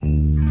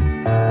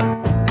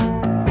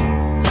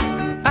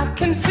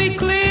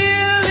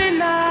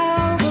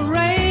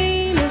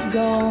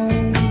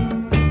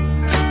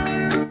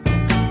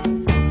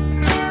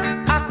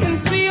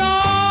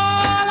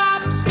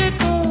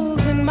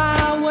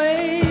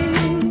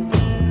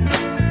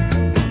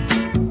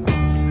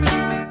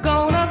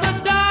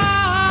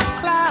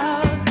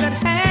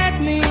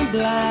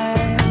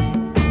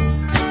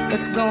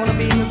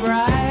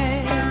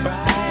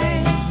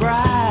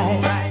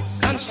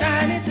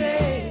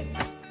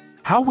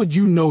How would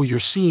you know you're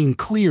seeing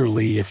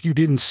clearly if you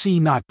didn't see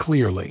not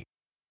clearly?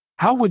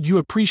 How would you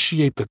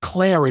appreciate the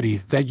clarity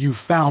that you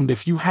found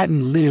if you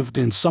hadn't lived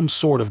in some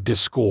sort of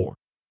discord?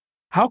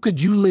 How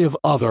could you live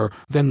other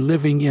than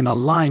living in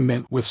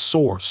alignment with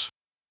Source?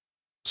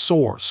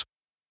 Source,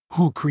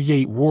 who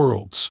create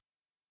worlds,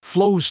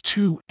 flows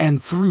to and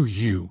through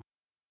you.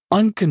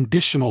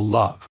 Unconditional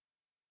love.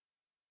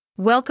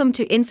 Welcome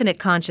to Infinite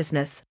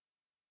Consciousness,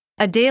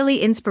 a daily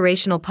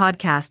inspirational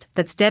podcast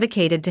that's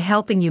dedicated to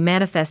helping you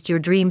manifest your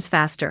dreams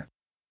faster.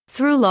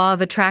 Through law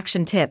of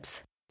attraction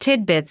tips,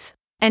 tidbits,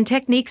 and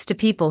techniques to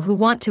people who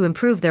want to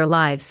improve their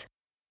lives,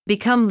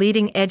 become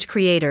leading-edge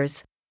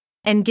creators,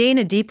 and gain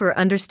a deeper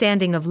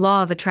understanding of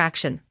law of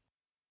attraction.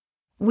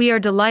 We are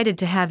delighted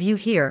to have you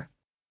here.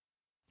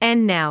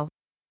 And now,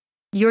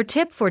 your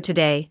tip for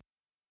today.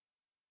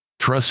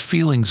 Trust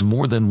feelings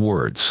more than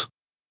words.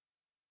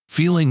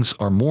 Feelings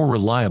are more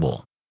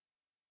reliable.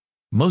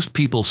 Most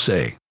people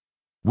say,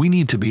 "We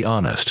need to be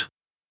honest,"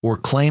 or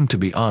claim to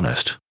be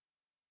honest.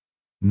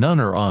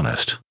 None are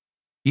honest,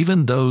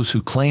 even those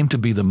who claim to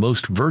be the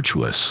most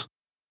virtuous.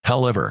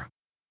 However,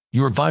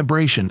 your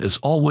vibration is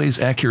always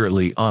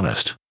accurately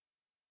honest.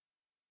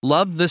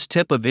 Love this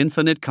tip of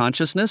infinite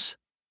consciousness?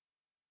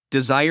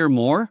 Desire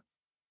more?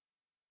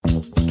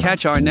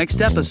 Catch our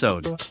next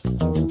episode.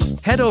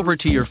 Head over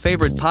to your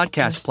favorite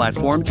podcast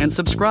platform and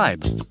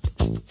subscribe.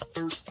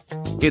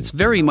 It's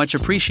very much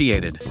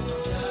appreciated.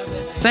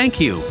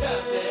 Thank you.